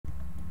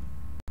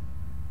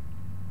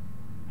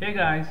Hey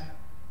guys,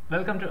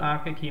 welcome to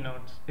RK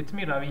Keynotes. It's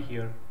me Ravi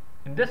here.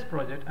 In this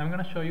project, I'm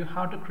going to show you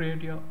how to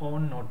create your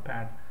own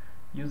notepad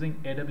using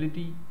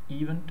AWT,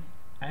 event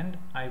and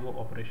IO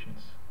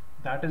operations.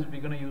 That is, we're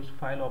going to use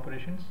file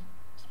operations,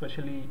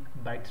 especially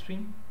byte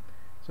stream.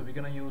 So we're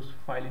going to use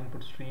file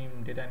input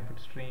stream, data input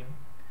stream,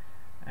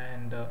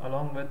 and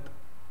along with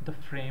the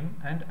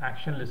frame and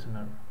action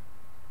listener.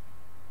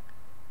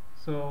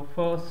 So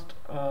first,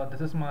 this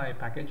is my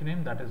package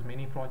name, that is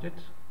mini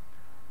projects.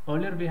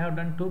 Earlier we have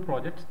done two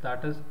projects,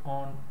 that is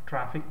on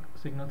traffic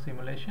signal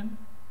simulation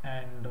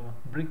and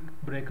brick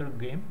breaker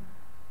game.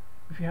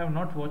 If you have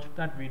not watched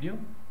that video,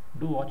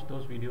 do watch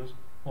those videos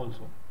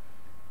also.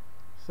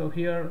 So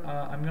here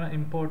I'm going to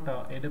import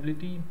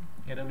AWT,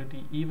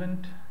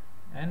 event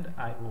and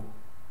IO.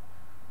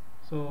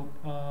 So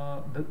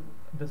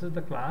this is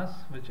the class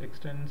which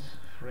extends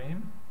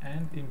frame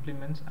and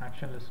implements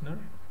action listener,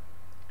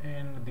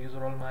 and these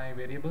are all my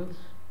variables,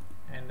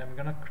 and I'm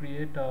gonna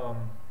create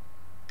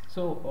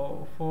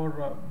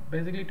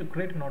basically to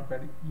create a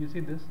notepad, you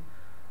see this,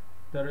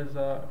 there is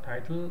a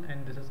title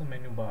and this is a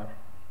menu bar,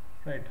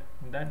 right?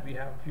 In that we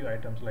have few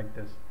items like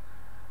this.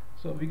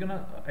 So we're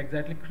gonna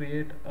exactly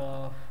create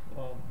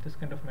this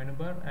kind of menu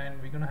bar,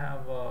 and we're gonna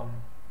have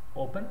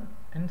open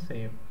and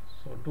save.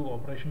 So two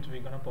operations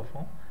we're gonna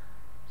perform.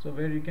 So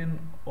where you can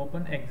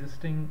open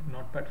existing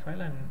notepad file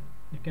and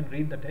you can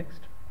read the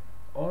text,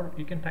 or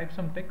you can type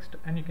some text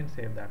and you can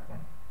save that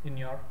one in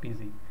your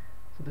PC.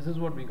 So this is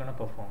what we're gonna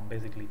perform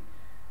basically.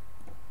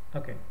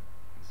 Okay,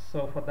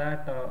 so for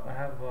that I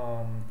have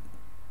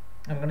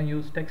I'm gonna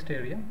use text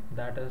area,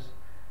 that is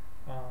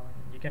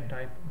you can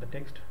type the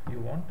text you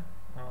want,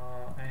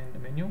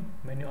 and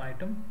menu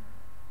item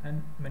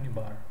and menu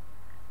bar.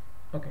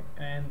 Okay,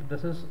 and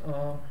this is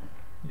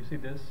you see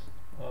this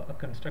a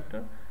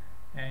constructor,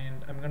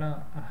 and I'm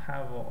gonna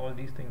have all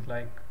these things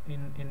like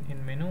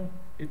in menu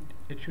it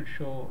should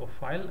show a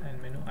file,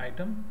 and menu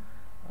item,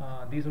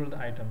 these are all the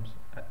items,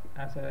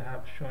 as I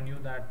have shown you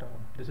that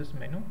this is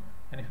menu,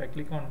 and if I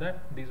click on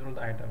that, these are all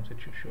the items it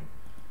should show.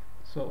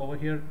 So over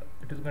here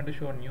it is going to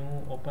show new,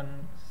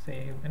 open,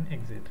 save and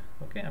exit.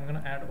 Okay, I'm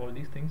gonna add all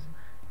these things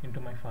into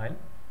my file,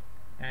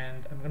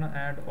 and I'm gonna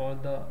add all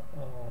the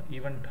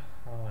event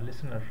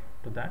listener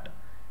to that.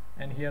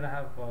 And here I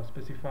have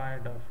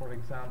specified for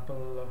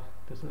example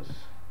this is,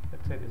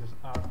 let's say this is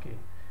RK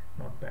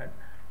notepad,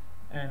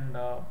 and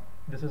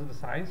this is the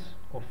size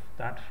of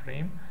that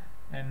frame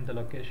and the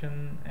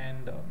location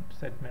and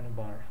set menu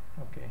bar.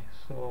 Okay,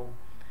 so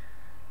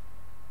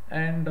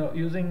and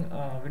using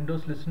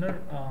Windows listener,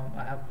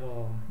 I have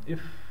if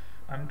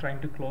I'm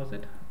trying to close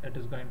it, it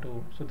is going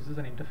to, so this is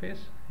an interface,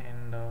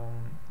 and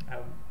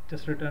I've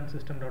just written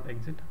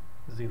system.exit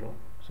 0,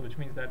 so which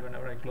means that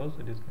whenever I close,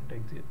 it is going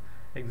to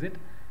exit.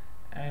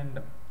 And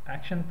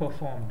action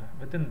performed,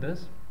 within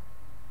this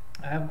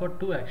I have got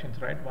two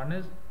actions, right? One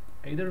is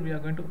either we are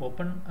going to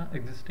open an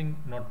existing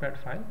notepad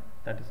file,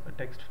 that is a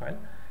text file,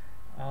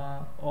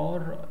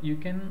 or you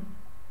can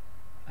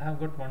have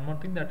got one more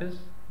thing, that is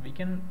we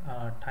can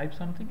type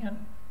something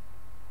and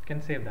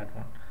can save that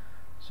one.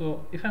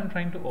 So if I'm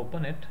trying to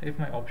open it, if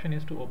my option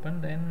is to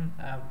open, then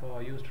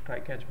I've used try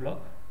catch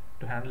block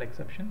to handle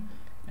exception,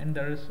 and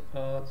there is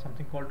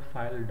something called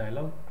file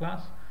dialog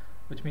class,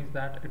 which means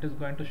that it is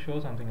going to show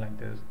something like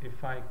this.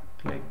 If I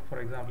click, for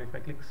example, if I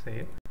click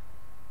save,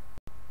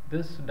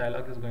 this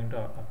dialog is going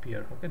to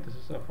appear. Okay, this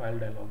is a file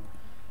dialog,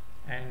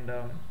 and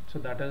so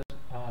that is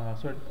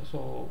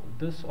so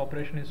this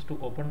operation is to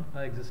open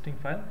an existing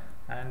file,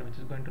 and which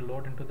is going to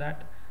load into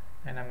that,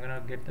 and I'm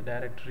gonna get the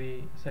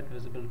directory set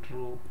visible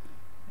true,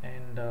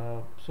 and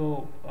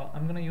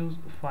I'm gonna use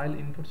file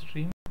input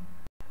stream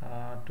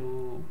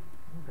to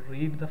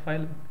read the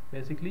file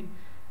basically,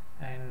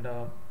 and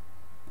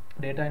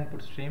data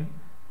input stream.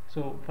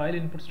 So file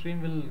input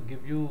stream will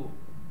give you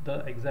the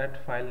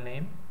exact file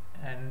name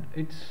and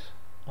its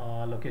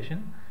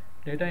location.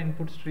 Data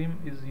input stream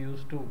is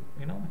used to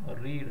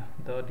read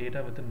the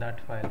data within that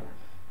file.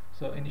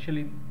 So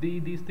initially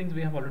these things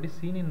we have already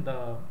seen in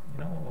the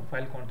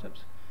file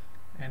concepts,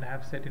 and I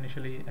have set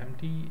initially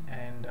empty,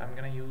 and I'm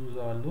gonna use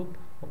a loop,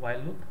 a while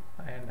loop,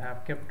 and I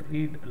have kept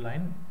read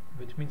line,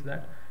 which means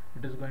that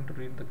it is going to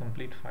read the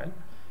complete file,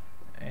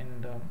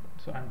 and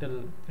so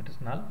until it is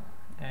null,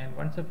 and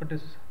once if it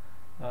is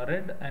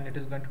read, and it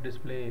is going to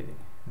display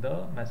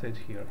the message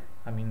here,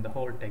 I mean the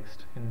whole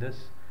text in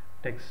this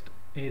text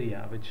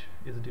area, which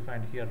is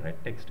defined here, right?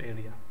 Text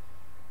area.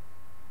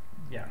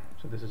 Yeah,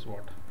 so this is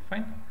what,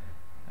 fine.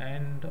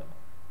 And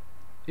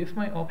if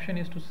my option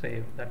is to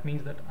save, that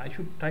means that I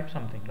should type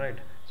something, right?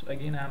 So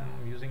again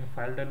I'm using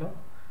file dialog,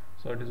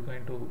 so it is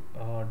going to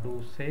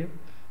do save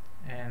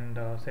and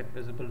set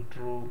visible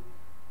true.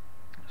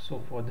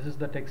 So for this is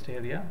the text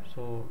area,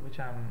 so which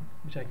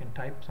I can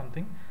type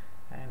something,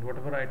 and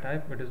whatever I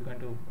type, it is going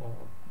to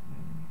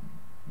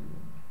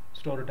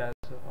store it as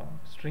a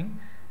string,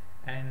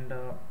 and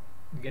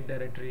get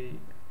directory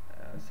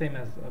same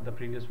as the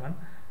previous one.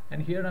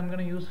 And here I'm going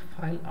to use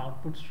file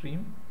output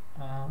stream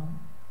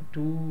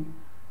to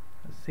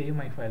save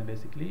my file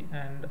basically,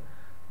 and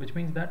which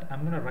means that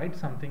I'm going to write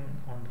something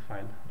on the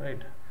file,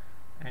 right?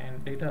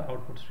 And data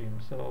output stream.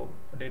 So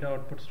data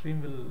output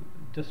stream will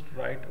just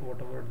write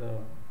whatever the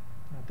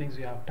things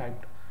you have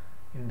typed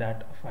in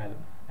that file,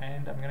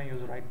 and I'm going to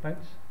use write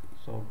bytes,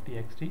 so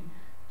txt,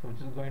 so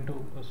which is going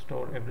to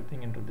store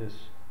everything into this,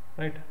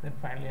 right? Then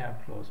finally I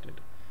have closed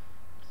it.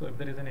 So if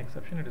there is an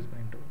exception, it is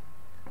going to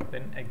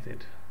then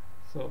exit.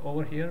 So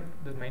over here,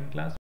 the main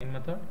class, main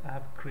method, I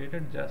have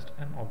created just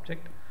an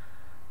object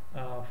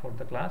for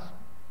the class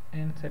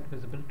and set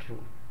visible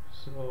true.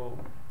 So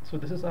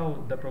this is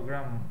how the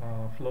program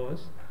flow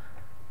is.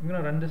 I'm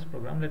going to run this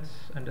program.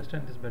 Let's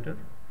understand this better.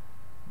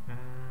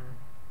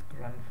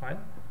 Run file.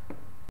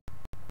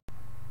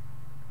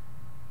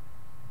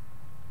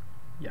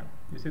 Yeah,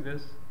 you see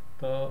this,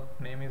 the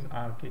name is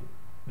RK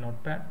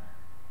Notepad,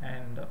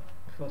 and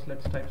first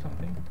let's type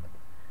something,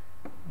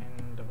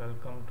 and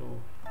welcome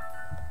to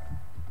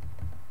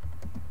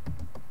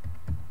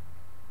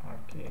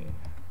RK.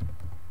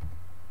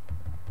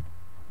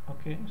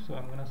 Okay, so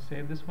I'm gonna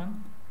save this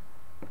one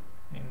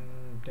in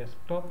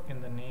desktop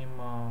in the name,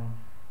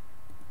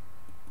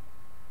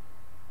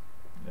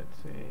 let's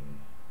say,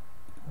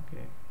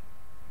 okay,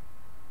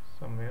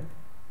 somewhere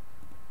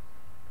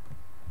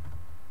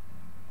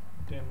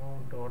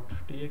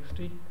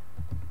demo.txt,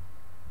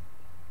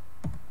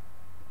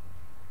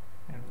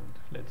 and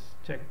let's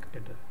check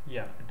it.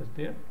 Yeah, it is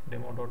there,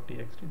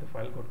 demo.txt, the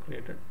file got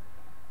created.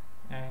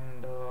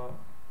 And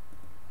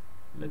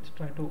let's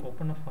try to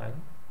open a file.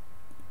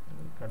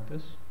 Cut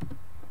this.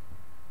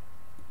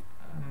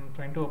 I'm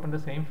trying to open the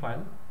same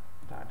file,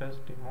 that is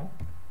demo.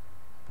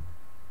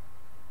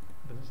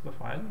 This is the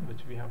file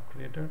which we have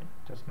created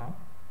just now,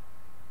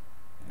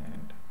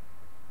 and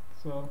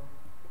so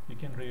you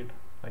can read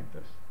like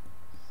this.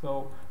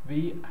 So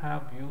we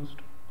have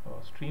used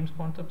streams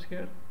concepts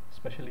here,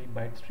 especially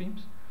byte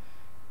streams.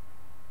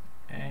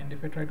 And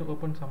if I try to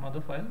open some other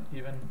file,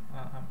 even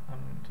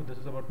so this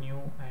is about new,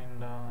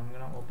 and I'm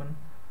gonna open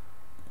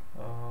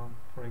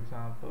for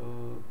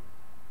example,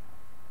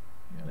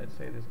 yeah, let's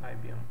say this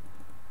IBM.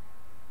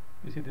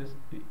 You see this,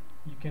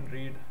 you can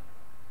read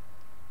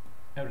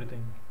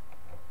everything.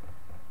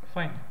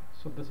 Fine.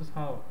 So this is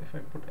how, if I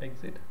put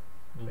exit,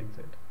 it will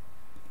exit.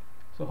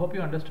 So hope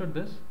you understood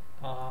this.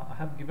 I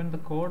have given the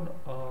code,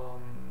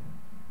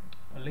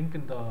 a link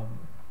in the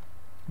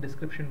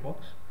description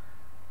box.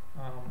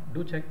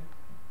 Do check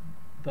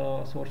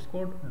the source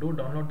code, do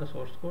download the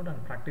source code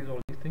and practice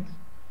all these things,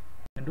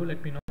 and do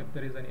let me know if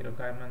there is any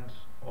requirements,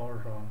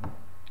 or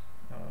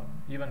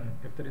even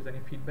if there is any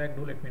feedback,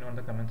 do let me know in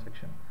the comment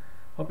section.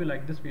 Hope you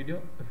like this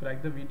video. If you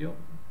like the video,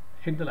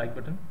 hit the like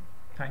button.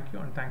 Thank you,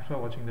 and thanks for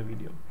watching the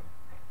video.